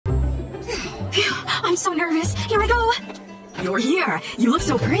I'm so nervous. Here I go. You're here. You look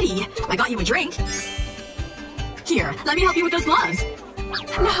so pretty. I got you a drink. Here, let me help you with those gloves.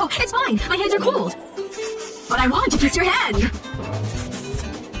 No, it's fine. My hands are cold. But I want to kiss your hand.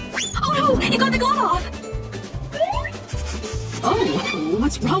 Oh no! You got the glove off! Oh,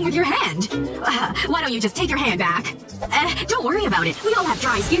 what's wrong with your hand? Why don't you just take your hand back? Don't worry about it. We all have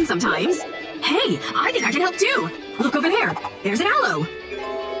dry skin sometimes. Hey, I think I can help too. Look over there. There's an aloe.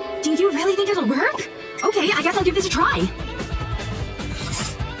 Do you really think it'll work? Okay, I guess I'll give this a try.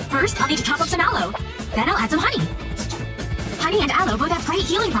 First, I'll need to chop up some aloe. Then I'll add some honey. Honey and aloe both have great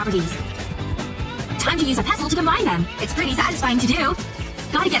healing properties. Time to use a pestle to combine them. It's pretty satisfying to do.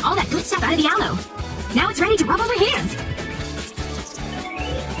 Gotta get all that good stuff out of the aloe. Now it's ready to rub on my hands.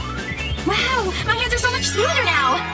 Wow! My hands are so much smoother now!